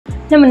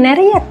நம்ம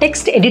நிறைய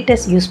text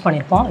editors use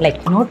பண்ணியிருப்போம், லைக்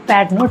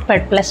நோட்பேட்,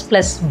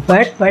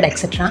 வேர்ட்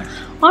எக்ஸெட்ரா.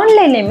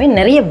 ஆன்லைன்லேயுமே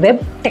நிறைய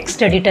வெப்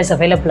டெக்ஸ்ட் எடிட்டர்ஸ்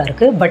அவைலபிளாக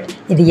இருக்குது. பட்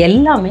இது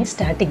எல்லாமே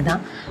ஸ்டாட்டிக்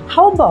தான்.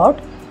 ஹவ் அபவுட்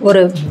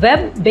ஒரு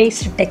வெப்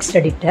பேஸ்டு டெக்ஸ்ட்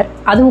எடிட்டர்,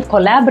 அதுவும்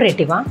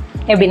கொலாபரேட்டிவாக?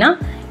 எப்படின்னா,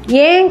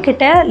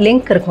 என்கிட்ட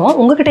லிங்க் இருக்கும்,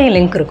 உங்ககிட்டயும்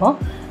லிங்க் இருக்கும்,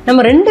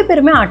 நம்ம ரெண்டு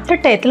பேருமே அட்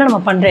அ டயத்தில்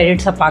நம்ம பண்ணுற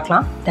எடிட்ஸை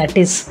பார்க்கலாம். That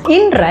is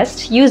in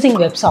rust using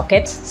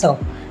WebSockets. So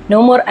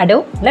no more ado,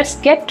 let's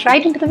get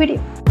right into the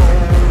video.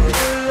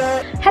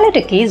 Hello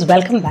techies,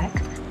 welcome back.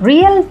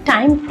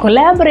 Real-time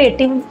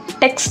collaborative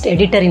text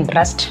editor in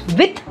Rust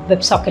with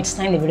WebSockets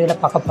in the video la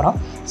paaka porom.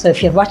 So if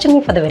you're watching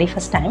me for the very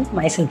first time,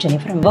 myself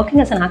Jennifer, I'm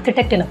working as an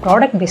architect in a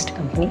product-based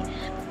company.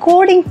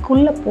 Coding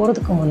kulla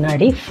poradhukku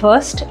munnadi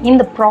first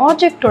இந்த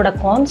ப்ராஜெக்டோட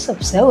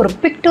கான்செப்ட்ஸை ஒரு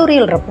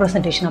pictorial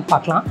ரெப்ரசன்டேஷனாக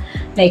பார்க்கலாம்,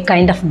 like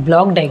kind of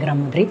block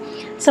diagram மாதிரி.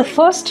 So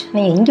first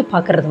நீங்கள் இங்கே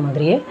பார்க்குறது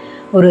மாதிரியே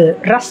ஒரு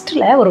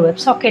ரஸ்ட்டில் ஒரு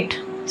WebSocket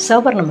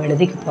சர்வர் நம்ம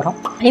எழுதிக்க போகிறோம்.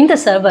 இந்த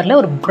சர்வரில்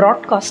ஒரு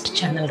ப்ராட்காஸ்ட்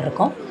சேனல்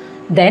இருக்கும்.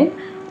 தென்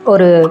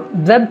ஒரு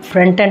web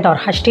ஃப்ரண்டெண்ட் R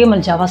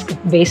HTML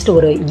JavaScript based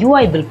ஒரு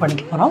UI பில்ட்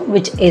பண்ணிக்க போகிறோம்,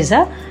 which is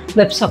a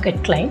WebSocket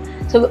client.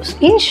 So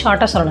in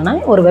ஷார்ட்டாக சொல்லணும்னா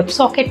ஒரு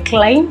WebSocket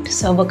கிளைண்ட்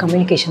சர்வர்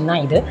கம்யூனிகேஷன்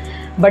தான் இது.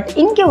 பட்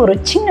இங்கே ஒரு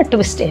சின்ன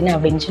ட்விஸ்ட் என்ன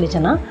அப்படின்னு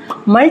சொல்லிச்சோன்னா,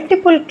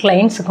 மல்டிபிள்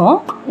கிளைண்ட்ஸுக்கும்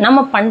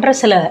நம்ம பண்ணுற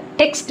சில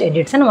டெக்ஸ்ட்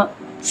எடிட்ஸை நம்ம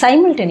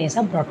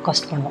சைமல்டேனியஸாக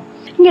ப்ராட்காஸ்ட் பண்ணுவோம்.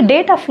 இங்கே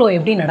டேட்டா ஃப்ளோ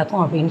எப்படி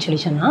நடக்கும் அப்படின்னு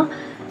சொல்லிச்சோன்னா,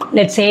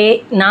 லெட்ஸே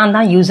நான்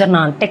தான் யூசர்,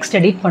 நான் டெக்ஸ்ட்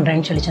எடிட்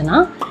பண்ணுறேன்னு சொல்லிச்சேன்னா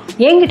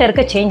என்கிட்ட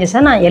இருக்க சேஞ்சஸை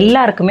நான்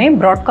எல்லாருக்குமே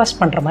ப்ராட்காஸ்ட்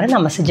பண்ணுற மாதிரி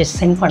நான் மெசேஜஸ்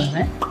சென்ட்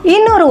பண்ணுவேன்.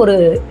 இன்னொரு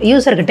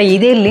யூசர்கிட்ட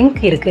இதே லிங்க்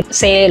இருக்குது,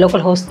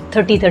 லோக்கல் ஹோஸ்ட்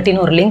 3030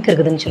 ஒரு லிங்க்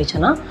இருக்குதுன்னு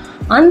சொல்லிச்சோன்னா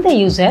அந்த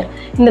யூசர்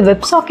இந்த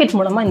WebSocket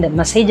மூலமாக இந்த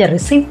மெசேஜை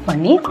ரிசீவ்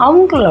பண்ணி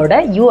அவங்களோட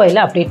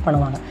UIயில் அப்டேட்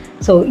பண்ணுவாங்க.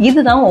 ஸோ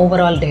இதுதான்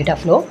ஓவரால் டேட்டா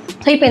ஃப்ளோ.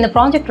 ஸோ இப்போ இந்த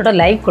ப்ராஜெக்டோட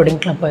லைவ்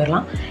கோடிங்க்குலாம்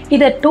போயிடலாம்.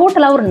 இதை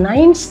டோட்டலாக ஒரு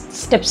 9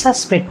 ஸ்டெப்ஸாக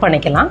ஸ்ப்ளிட்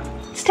பண்ணிக்கலாம்.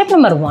 ஸ்டெப்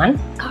நம்பர் 1,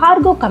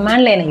 கார்கோ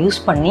கமாண்ட் லைனை யூஸ்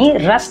பண்ணி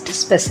rust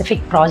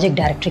specific project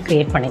directory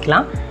create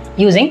பண்ணிக்கலாம்.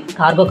 Using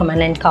cargo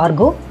command line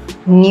cargo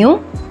new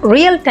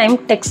real time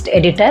text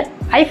editor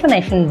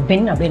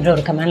 -bin அப்படின்ற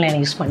ஒரு கமாண்ட் லைனை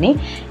யூஸ் பண்ணி,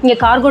 இங்கே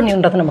கார்கோ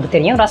நியூன்றது நமக்கு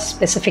தெரியும், rust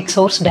specific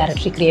source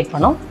directory create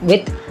பண்ணோம்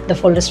வித் த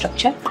ஃபோல்டர்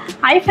ஸ்ட்ரக்சர்.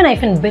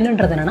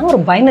 -binன்றது என்னென்னா ஒரு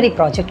பைனரி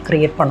ப்ராஜெக்ட்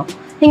க்ரியேட் பண்ணோம்.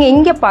 நீங்கள்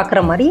இங்கே பார்க்குற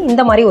மாதிரி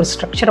இந்த மாதிரி ஒரு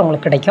ஸ்ட்ரக்சர்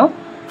உங்களுக்கு கிடைக்கும்.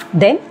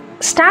 தென்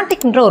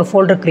ஸ்டாட்டிக்ன்ற ஒரு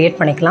ஃபோல்டர் க்ரியேட்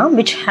பண்ணிக்கலாம்,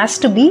 which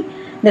has to be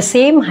the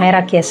same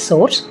hierarchy as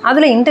source.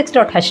 அதில்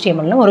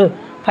index.html ஒரு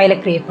ஃபைலை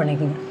க்ரியேட்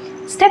பண்ணிக்கோங்க.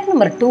 Step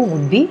number 2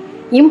 would be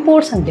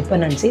imports and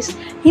dependencies.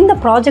 இந்த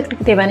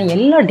ப்ராஜெக்ட்டுக்கு தேவையான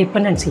எல்லா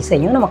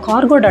டிபெண்டன்சிஸையும் நம்ம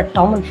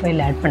cargo.toml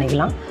ஃபைல் ஆட்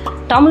பண்ணிக்கலாம்.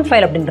 toml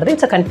ஃபைல் அப்படின்றது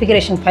it's a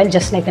configuration file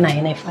just like an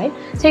INI file.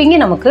 So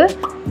இங்கே நமக்கு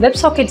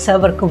WebSocket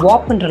சர்வருக்கு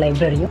வாப்ன்ற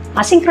லைப்ரரியும்,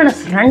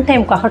 asynchronous run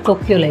டைமுக்காக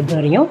tokio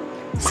லைப்ரரியும்,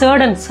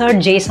 shirt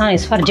JSON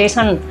is for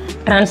JSON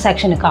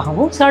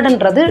டிரான்சாக்ஷனுக்காகவும்,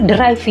 சர்ட்ன்றது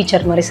drive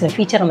feature மாதிரி சில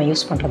ஃபீச்சர் நம்ம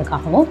யூஸ்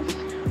பண்ணுறதுக்காகவும்,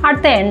 அட்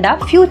த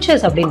எண்டாக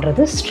ஃபியூச்சர்ஸ்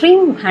அப்படின்றது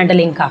stream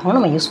ஹேண்டலிங்காகவும்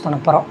நம்ம யூஸ் பண்ண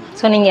போகிறோம்.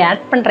 ஸோ நீங்கள்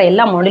ஆட் பண்ணுற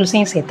எல்லா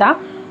மாடியூல்ஸையும் சேர்த்தா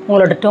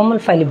உங்களோட toml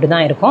ஃபைல் இப்படி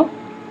தான் இருக்கும்.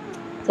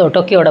 ஸோ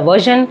டோக்கியோட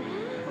வெர்ஷன்,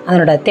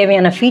 அதனோட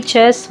தேவையான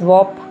ஃபீச்சர்ஸ்,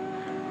 வாப்,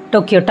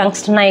 டோக்கியோ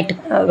டங்ஸ்டனைட்,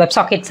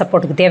 WebSocket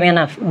சப்போர்ட்டுக்கு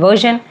தேவையான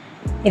வெர்ஷன்,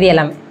 இது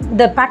எல்லாமே.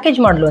 இந்த பேக்கேஜ்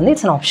மாடல் வந்து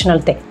it's an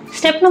optional thing.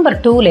 Step number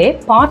 2லே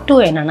part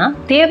 2 என்னென்னா,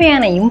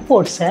 தேவையான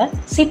இம்போர்ட்ஸை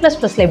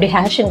C++ல எப்படி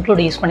ஹேஷ்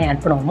இன்க்ளூட் யூஸ் பண்ணி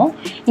ஆட் பண்ணுவோமோ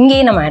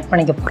இங்கேயும் நம்ம ஆட்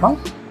பண்ணிக்க போகிறோம்.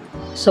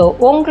 ஸோ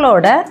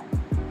உங்களோட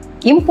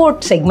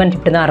இம்போர்ட் செக்மெண்ட்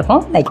இப்படி தான்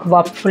இருக்கும், like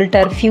warp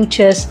filter,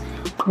 features,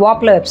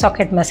 வாப்பில்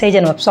WebSocket message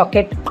and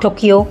WebSocket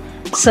Tokyo,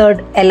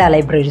 shirt எல்லா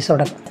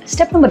லைப்ரரிஸோட.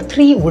 Step number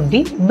 3 would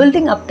be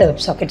building up the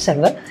WebSocket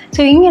server.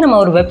 So இங்கே நம்ம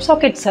ஒரு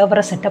WebSocket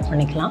சர்வரை செட்டப்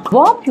பண்ணிக்கலாம்.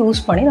 வாப்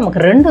யூஸ் பண்ணி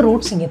நமக்கு 2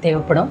 ரூட்ஸ் இங்கே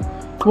தேவைப்படும்.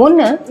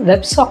 ஒன்று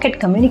WebSocket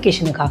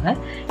கம்யூனிகேஷனுக்காக,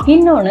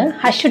 இன்னொன்று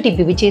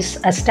HTTP which is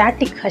a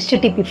static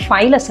HTTP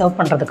ஃபைலை சர்வ்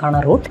பண்ணுறதுக்கான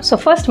root. So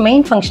first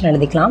main function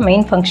எழுதிக்கலாம்.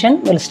 Main function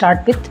will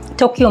start with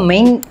Tokyo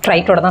main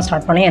ட்ரைட்டோட தான்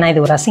ஸ்டார்ட் பண்ணேன், ஏன்னா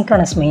இது ஒரு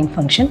asynchronous main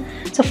function.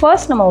 So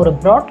first நம்ம ஒரு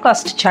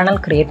ப்ராட்காஸ்ட் சேனல்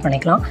க்ரியேட்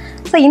பண்ணிக்கலாம்.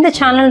 ஸோ இந்த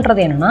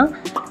சேனல்ன்றது என்னென்னா,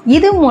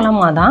 இது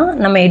மூலமாக தான்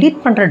நம்ம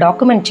எடிட் பண்ணுற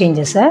டாக்குமெண்ட்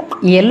சேஞ்சஸை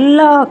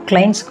எல்லா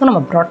கிளைண்ட்ஸுக்கும்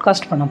நம்ம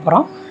ப்ராட்காஸ்ட் பண்ண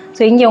போகிறோம்.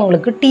 ஸோ இங்கே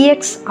உங்களுக்கு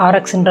TX,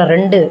 RXன்ற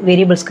 2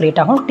 வேரியபிள்ஸ் க்ரியேட்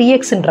ஆகும்.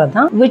 TXன்றது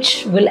தான் which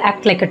will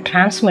act like a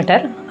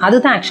transmitter,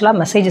 அதுதான் ஆக்சுவலாக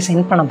மெசேஜை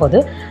சென்ட் பண்ண போகுது.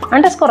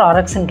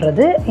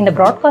 _RXன்றது இந்த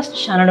ப்ராட்காஸ்ட்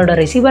சேனலோட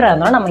ரிசீவராக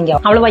இருந்தாலும் நம்ம இங்கே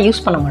அவ்வளோவா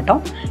யூஸ் பண்ண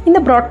மாட்டோம்.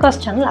 இந்த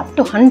broadcast channel up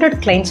to 100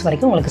 clients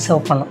வரைக்கும் உங்களுக்கு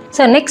சர்வ் பண்ணும்.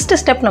 ஸோ நெக்ஸ்ட்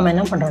ஸ்டெப் நம்ம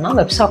என்ன பண்ணுறோம்னா,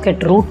 WebSocket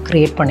ரூட்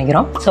க்ரியேட்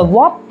பண்ணிக்கிறோம். ஸோ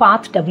வாப்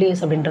பாத்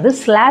WS அப்படின்றது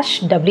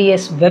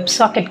 /WS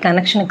WebSocket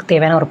கனெக்ஷனுக்கு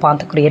தேவையான ஒரு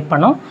பாத்தை க்ரியேட்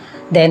பண்ணோம்.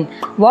 தென்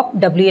வாப்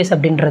WS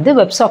அப்படின்றது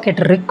WebSocket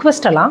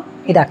ரிக்வெஸ்டெல்லாம்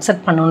இதை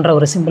அக்செப்ட் பண்ணுன்ற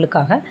ஒரு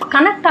சிம்பிளுக்காக.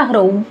 கனெக்ட் ஆகிற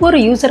ஒவ்வொரு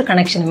user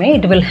கனெக்ஷனுமே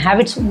it will have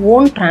its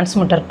own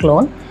transmitter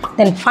clone.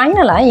 தென்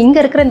ஃபைனலாக இங்கே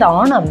இருக்கிற இந்த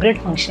ஆன்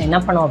அப்கிரேட் ஃபங்க்ஷன் என்ன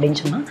பண்ணும் அப்படின்னு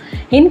சொன்னால்,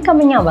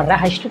 இன்கமிங்காக வர்ற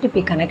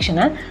HTTP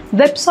கனெக்ஷனை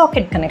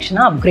WebSocket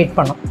கனெக்ஷனாக அப்கிரேட்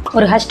பண்ணும்.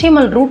 ஒரு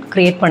HTML ரூட்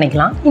க்ரியேட்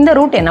பண்ணிக்கலாம். இந்த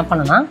ரூட் என்ன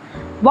பண்ணுன்னா,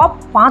 வாப்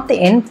பார்த்து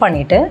எண்ட்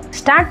பண்ணிவிட்டு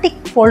ஸ்டாட்டிக்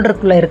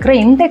ஃபோல்டருக்குள்ளே இருக்கிற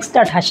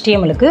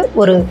index.htmlக்கு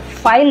ஒரு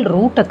ஃபைல்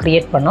ரூட்டை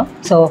க்ரியேட் பண்ணோம்.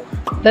 So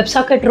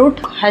WebSocket root,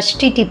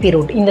 HTTP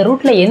root, இந்த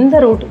ரூட்டில் எந்த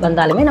ரூட்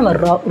வந்தாலுமே நம்ம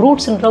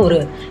ரூட்ஸ்ன்ற ஒரு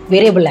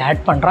வேரியபிள்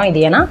ஆட் பண்ணுறோம். இது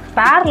ஏன்னா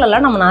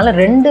பேரலாக நம்மளால்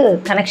 2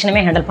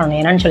 கனெக்ஷனுமே ஹேண்டில் பண்ணணும்.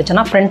 என்னன்னு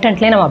சொல்லிச்சோன்னா ஃப்ரண்ட்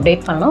எண்ட்லேயே நம்ம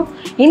அப்டேட் பண்ணணும்,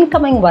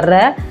 இன்கமிங்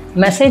வர்ற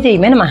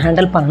மெசேஜையுமே நம்ம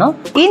ஹேண்டில் பண்ணணும்.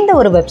 இந்த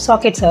ஒரு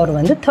WebSocket சர்வர்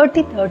வந்து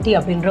 3030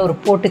 அப்படின்ற ஒரு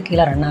போர்ட்டு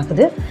கீழே ரன்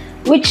ஆகுது,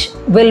 which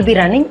will be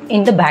running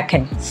in the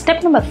backend.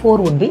 Step number 4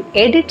 would be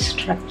edit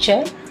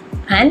structure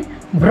and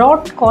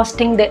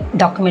broadcasting the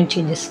document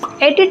changes.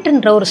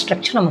 Editன்ற ஒரு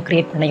ஸ்ட்ரக்சர் நம்ம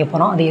கிரியேட் பண்ணிக்க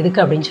போகிறோம். அது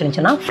எதுக்கு அப்படின்னு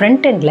சொல்லிச்சுன்னா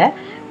ஃப்ரண்ட் எண்டில்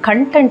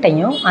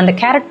கண்டென்ட்டையும் அந்த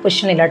கேரட்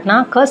பொசிஷன் இல்லாட்டினா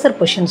கர்சர்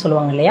பொசிஷன்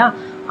சொல்லுவாங்க இல்லையா,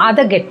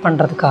 அதை கெட்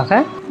பண்ணுறதுக்காக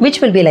which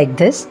will be like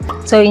this.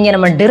 So இங்கே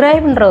நம்ம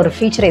டிரைவ்ன்ற ஒரு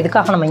ஃபீச்சர்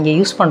எதுக்காக நம்ம இங்கே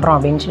யூஸ் பண்ணுறோம்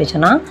அப்படின்னு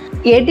சொல்லிச்சுன்னா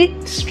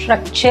எடிட்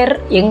ஸ்ட்ரக்சர்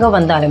எங்கே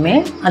வந்தாலுமே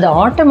அது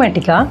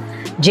ஆட்டோமேட்டிக்காக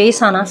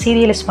ஜேசானா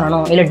சீரியலைஸ்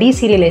பண்ணணும் இல்லை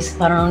டீசீரியலைஸ்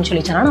பண்ணணும்னு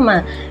சொல்லிச்சோன்னா நம்ம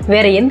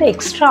வேறு எந்த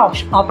எக்ஸ்ட்ரா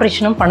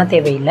ஆப்ரேஷனும் பண்ண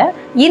தேவையில்லை.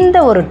 இந்த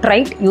ஒரு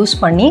ட்ரைட் யூஸ்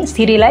பண்ணி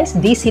சீரியலைஸ்,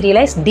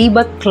 டீசீரியலைஸ்,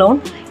 டீபக், க்ளோன்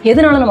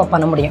எதுனாலும் நம்ம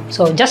பண்ண முடியும்.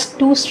 ஸோ ஜஸ்ட்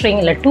 2 ஸ்ட்ரிங்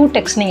இல்லை 2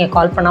 டெக்ஸ்ட் நீங்கள்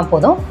கால் பண்ணால்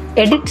போதும்,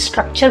 edit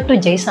structure to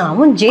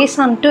ஜேசானாகவும்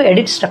JSON to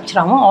edit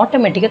ஸ்ட்ரக்சராகவும்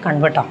ஆட்டோமேட்டிக்காக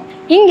கன்வெர்ட் ஆகும்.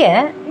 இங்கே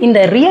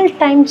இந்த ரியல்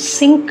டைம்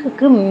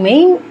சிங்க்கு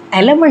மெயின்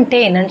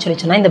எலமெண்ட்டே என்னன்னு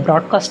சொல்லிச்சோன்னா இந்த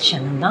ப்ராட்காஸ்ட்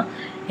சேனல் தான்.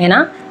 ஏன்னா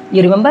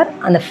யூ ரிமெம்பர்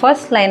அந்த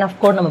ஃபர்ஸ்ட் லைன் ஆஃப்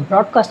கோட் நம்ம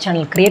ப்ராட்காஸ்ட்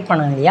சேனல் க்ரியேட்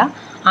பண்ணோம் இல்லையா,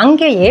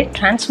 அங்கேயே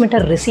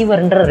டிரான்ஸ்மிட்டர்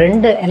ரிசீவர்ன்ற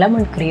 2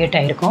 எலமெண்ட் க்ரியேட்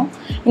ஆகிருக்கும்.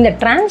 இந்த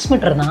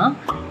டிரான்ஸ்மிட்டர் தான்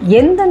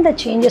எந்தெந்த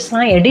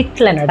சேஞ்சஸ்லாம்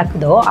எடிட்டில்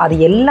நடக்குதோ அது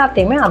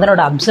எல்லாத்தையுமே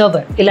அதனோட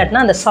அப்சர்வர்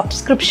இல்லாட்டினா அந்த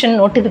சப்ஸ்கிரிப்ஷன்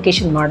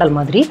நோட்டிஃபிகேஷன் மாடல்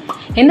மாதிரி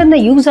எந்தெந்த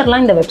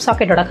யூசர்லாம் இந்த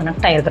வெப்சாக்கெட்டோட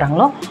கனெக்ட்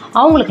ஆகிருக்கிறாங்களோ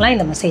அவங்களுக்குலாம்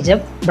இந்த மெசேஜை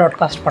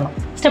ப்ராட்காஸ்ட் பண்ணும்.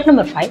 Step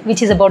number 5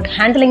 which is about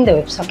handling the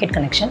WebSocket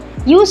connection.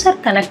 User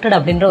connected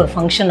அப்படின்ற ஒரு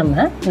ஃபங்க்ஷன்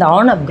நம்ம இந்த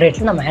ஆன்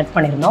அப்கிரேட்டில் நம்ம ஆட்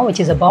பண்ணியிருந்தோம்,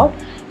 which is about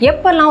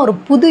எப்போல்லாம் ஒரு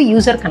புது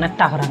யூசர்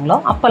கனெக்ட் ஆகிறாங்களோ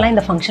அப்போல்லாம்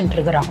இந்த ஃபங்க்ஷன்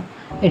ட்ரிகர் ஆகும்.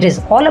 இட் இஸ்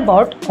ஆல்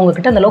அபவுட்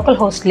உங்ககிட்ட அந்த லோக்கல்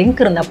ஹோஸ்ட்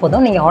லிங்க் இருந்தால்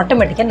போதும் நீங்கள்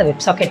ஆட்டோமேட்டிக்காக இந்த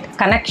WebSocket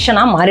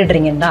கனெக்ஷனாக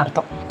மாறிடுறீங்கன்னு தான்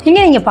அர்த்தம்.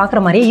 இங்கே நீங்கள் பார்க்குற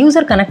மாதிரி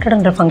யூசர்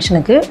கனெக்டட்ன்ற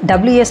ஃபங்க்ஷனுக்கு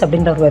WS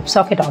அப்படின்ற ஒரு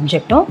WebSocket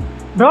ஆப்ஜெக்ட்டும்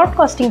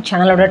ப்ராட்காஸ்டிங்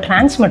சேனலோட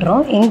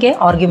டிரான்ஸ்மிட்டரும் இங்கே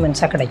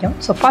ஆர்குமெண்ட்ஸாக கிடைக்கும்.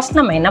 ஸோ ஃபஸ்ட்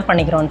நம்ம என்ன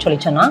பண்ணிக்கிறோம்னு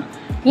சொல்லிச்சோன்னா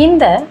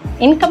இந்த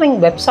இன்கமிங்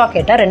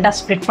WebSocketஐ 2ஆக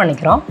ஸ்ப்ளிட்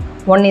பண்ணிக்கிறோம்.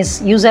 One is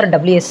user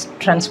WS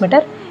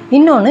transmitter,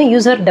 இன்னொன்று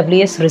user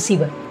WS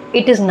receiver.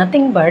 It is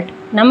nothing but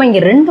நம்ம இங்கே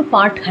 2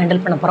 பார்ட்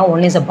ஹேண்டில் பண்ண போகிறோம்.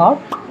 One is about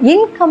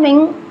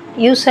incoming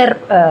user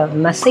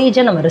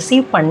மெசேஜை நம்ம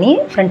ரிசீவ் பண்ணி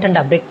ஃப்ரண்ட் எண்ட்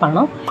அப்டேட்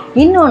பண்ணோம்,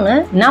 இன்னொன்று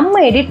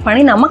நம்ம எடிட்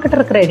பண்ணி நம்மக்கிட்ட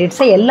இருக்கிற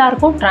எடிட்ஸை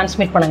எல்லாருக்கும்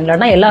டிரான்ஸ்மிட் பண்ணணும்,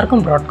 இல்லைனா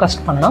எல்லாருக்கும்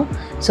ப்ராட்காஸ்ட் பண்ணணும்.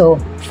 ஸோ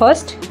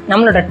ஃபர்ஸ்ட்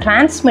நம்மளோட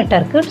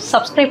டிரான்ஸ்மிட்டருக்கு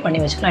சப்ஸ்கிரைப்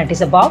பண்ணி வச்சுக்கலாம். இட்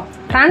இஸ் அபவுட்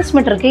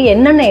டிரான்ஸ்மிட்டருக்கு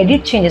என்னென்ன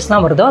எடிட்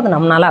சேஞ்சஸ்லாம் வருதோ அதை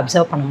நம்மளால்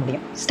அப்சர்வ் பண்ண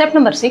முடியும். ஸ்டெப்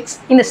நம்பர் 6,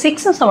 இந்த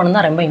 6 7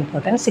 தான் ரொம்ப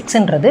important.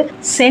 6ன்றது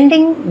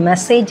sending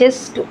messages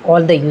to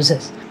all the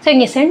users. So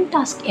இங்கே சென்ட்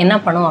டாஸ்க் என்ன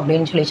பண்ணும்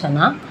அப்படின்னு சொல்லி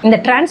சொன்னால் இந்த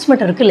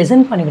டிரான்ஸ்மிட்டருக்கு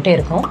லிசன் பண்ணிக்கிட்டே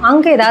இருக்கும்.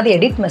 அங்கே ஏதாவது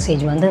எடிட்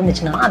மெசேஜ்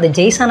வந்துருந்துச்சுன்னா அதை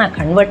ஜெய்சானா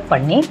கன்வெர்ட்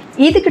பண்ணி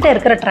இதுக்கிட்ட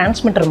இருக்கிற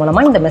டிரான்ஸ்மிட்டர்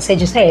மூலமாக இந்த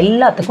மெசேஜஸை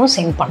எல்லாத்துக்கும்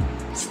சென்ட் பண்ணும்.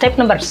 Step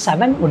number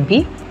 7 would be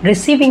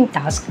receiving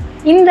task.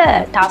 இந்த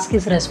task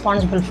is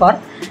responsible for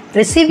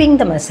receiving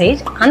the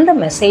message. அந்த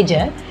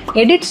மெசேஜை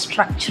எடிட்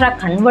ஸ்ட்ரக்சராக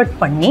கன்வெர்ட்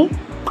பண்ணி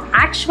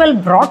ஆக்சுவல்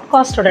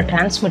ப்ராட்காஸ்டோட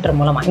டிரான்ஸ்மிட்டர்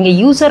மூலமாக, இங்கே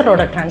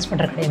யூசரோட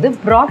டிரான்ஸ்மிட்டர் கிடையாது,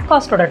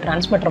 ப்ராட்காஸ்டோட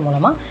டிரான்ஸ்மிட்டர்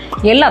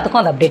மூலமாக எல்லாத்துக்கும்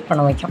அதை அப்டேட்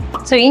பண்ண வைக்கும்.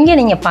 ஸோ இங்கே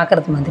நீங்கள்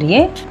பார்க்குறது மாதிரியே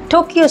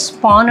டோக்கியோ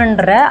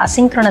ஸ்பான்ன்ற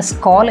அசிங்க்ரனஸ்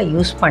காலை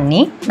யூஸ்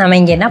பண்ணி நம்ம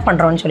இங்கே என்ன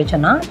பண்ணுறோம்னு சொல்லி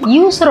சொன்னால்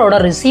யூசரோட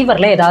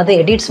ரிசீவரில் ஏதாவது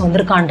எடிட்ஸ்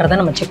வந்திருக்கான்றதை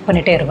நம்ம செக்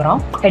பண்ணிகிட்டே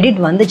இருக்கிறோம்.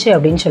 எடிட் வந்துச்சு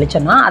அப்படின்னு சொல்லி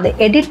சொன்னால் அதை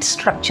எடிட்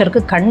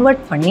ஸ்ட்ரக்சருக்கு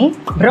கன்வெர்ட் பண்ணி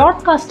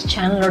ப்ராட்காஸ்ட்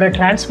சேனலோட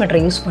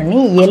டிரான்ஸ்மிட்டரை யூஸ்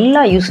பண்ணி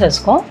எல்லா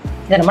யூசர்ஸ்க்கும்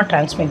இதை நம்ம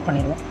டிரான்ஸ்மிட்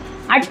பண்ணிடுவோம்.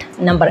 At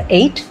number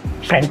 8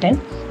 front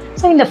end.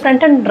 So இந்த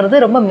ஃப்ரண்ட் எண்ட்ன்றது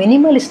ரொம்ப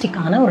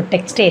மினிமலிஸ்டிக்கான ஒரு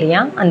டெக்ஸ்ட் ஏரியா,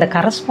 அந்த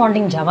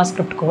கரஸ்பாண்டிங்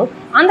ஜாவாஸ்கிரிப்ட் கோட்.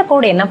 அந்த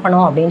கோடு என்ன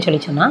பண்ணுவோம் அப்படின்னு சொல்லி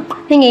சொன்னால்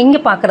நீங்கள்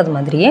இங்கே பார்க்குறது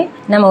மாதிரியே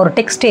நம்ம ஒரு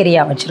டெக்ஸ்ட்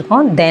ஏரியா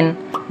வச்சுருக்கோம். Then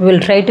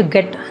will try to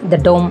get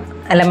the dome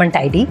element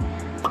ID,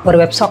 ஒரு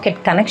WebSocket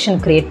கனெக்ஷன்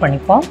க்ரியேட்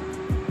பண்ணிப்போம்.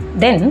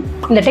 தென்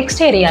இந்த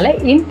டெக்ஸ்ட் ஏரியாவில்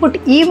இன்புட்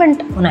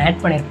ஈவெண்ட் ஒன்று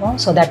ஆட் பண்ணியிருப்போம்.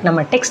 ஸோ தட்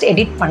நம்ம டெக்ஸ்ட்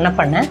எடிட்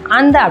பண்ண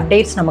அந்த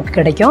அப்டேட்ஸ் நமக்கு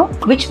கிடைக்கும்,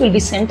 which will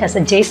be sent as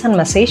a JSON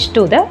message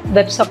to the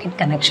WebSocket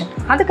connection.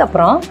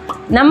 அதுக்கப்புறம்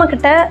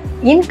நம்மக்கிட்ட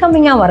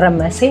இன்கமிங்காக வர்ற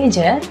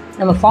மெசேஜை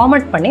நம்ம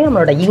ஃபார்மேட் பண்ணி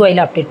நம்மளோட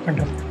யூஐயில் அப்டேட்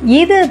பண்ணுறோம்.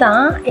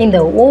 இதுதான் இந்த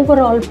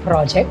ஓவரால்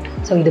ப்ராஜெக்ட்.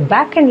 ஸோ இது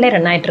பேக் எண்ட்லேயே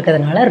ரன் ஆகிட்டு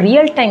இருக்கிறதுனால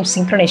ரியல் டைம்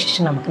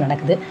சிங்க்ரனைசேஷன் நமக்கு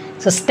நடக்குது.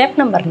 So step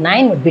number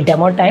 9 would be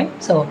demo time.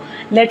 So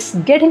let's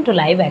get in to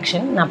live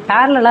action. நான்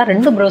பேரலாக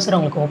 2 ப்ரௌசர்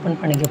உங்களுக்கு ஓப்பன்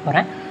பண்ணிக்க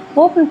போகிறேன்.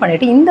 ஓப்பன்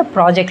பண்ணிவிட்டு இந்த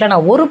ப்ராஜெக்டில்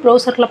நான் ஒரு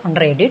ப்ரௌசரில்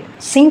பண்ணுற எடிட்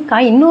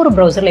சிங்காக இன்னொரு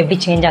ப்ரௌசரில் எப்படி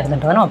சேஞ்ச்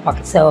ஆகுதுன்றதை நம்ம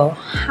பார்க்கலாம். So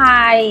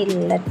hi,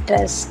 let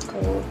us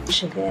go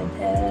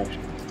together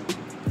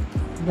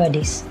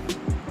buddies.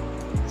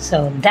 So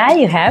there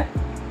you have.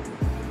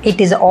 It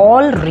is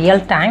all real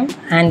time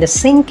and the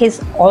sync is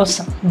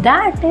awesome.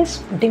 That is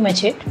pretty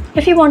much it.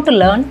 If you want to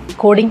learn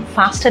coding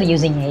faster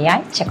using AI,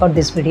 check out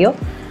this video.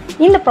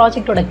 இந்த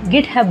ப்ராஜெக்டோட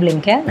GitHub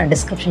லிங்கை நான்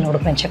டிஸ்கிரிப்ஷனில்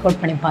கொடுக்குறேன், check out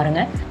பண்ணி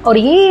பாருங்கள். ஒரு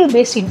AI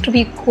paste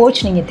interview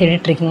coach நீங்கள்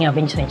தேடிட்டுருக்கீங்க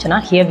அப்படின்னு சொன்னிச்சுன்னா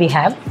here we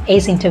have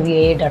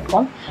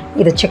aceinterviewaa.com.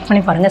 இதை செக்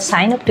பண்ணி பாருங்கள்.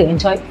 Sign up to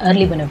enjoy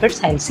early benefits.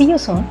 I'll see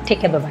you soon.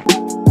 Take care. Bye-bye.